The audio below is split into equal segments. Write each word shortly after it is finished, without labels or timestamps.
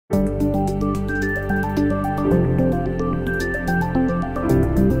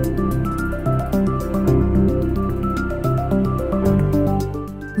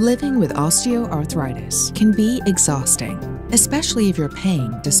Living with osteoarthritis can be exhausting, especially if your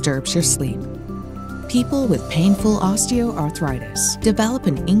pain disturbs your sleep. People with painful osteoarthritis develop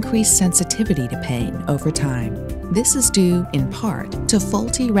an increased sensitivity to pain over time. This is due, in part, to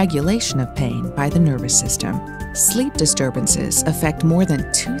faulty regulation of pain by the nervous system. Sleep disturbances affect more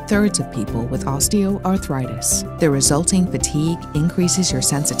than 2/3 of people with osteoarthritis. The resulting fatigue increases your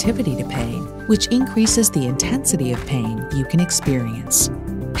sensitivity to pain, which increases the intensity of pain you can experience.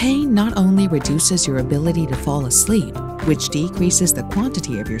 Pain not only reduces your ability to fall asleep, which decreases the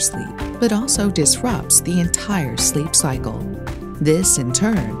quantity of your sleep, but also disrupts the entire sleep cycle. This, in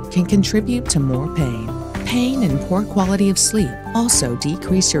turn, can contribute to more pain. Pain and poor quality of sleep also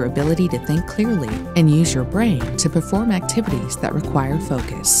decrease your ability to think clearly and use your brain to perform activities that require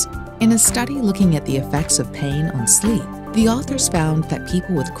focus. In a study looking at the effects of pain on sleep, the authors found that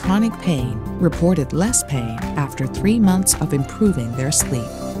people with chronic pain reported less pain after 3 months of improving their sleep.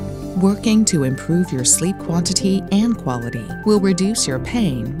 Working to improve your sleep quantity and quality will reduce your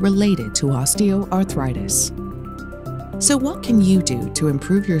pain related to osteoarthritis. So what can you do to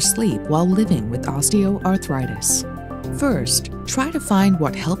improve your sleep while living with osteoarthritis? First, try to find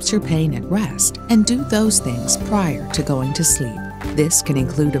what helps your pain at rest and do those things prior to going to sleep. This can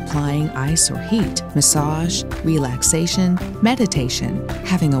include applying ice or heat, massage, relaxation, meditation,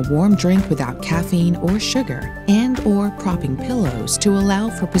 having a warm drink without caffeine or sugar, and/or propping pillows to allow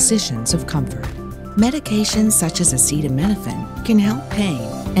for positions of comfort. Medications such as acetaminophen can help pain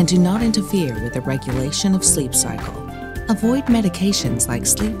and do not interfere with the regulation of sleep cycle. Avoid medications like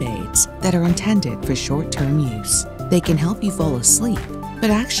sleep aids that are intended for short-term use. They can help you fall asleep, but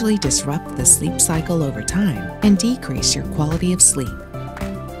actually disrupt the sleep cycle over time and decrease your quality of sleep.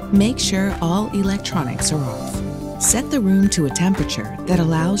 Make sure all electronics are off. Set the room to a temperature that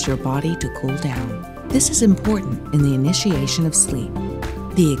allows your body to cool down. This is important in the initiation of sleep.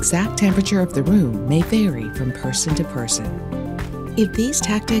 The exact temperature of the room may vary from person to person. If these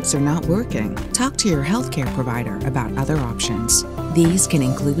tactics are not working, talk to your healthcare provider about other options. These can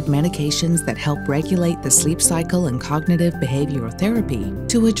include medications that help regulate the sleep cycle and cognitive behavioral therapy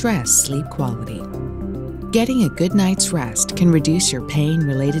to address sleep quality. Getting a good night's rest can reduce your pain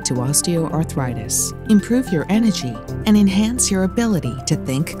related to osteoarthritis, improve your energy, and enhance your ability to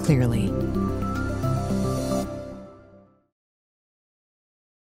think clearly.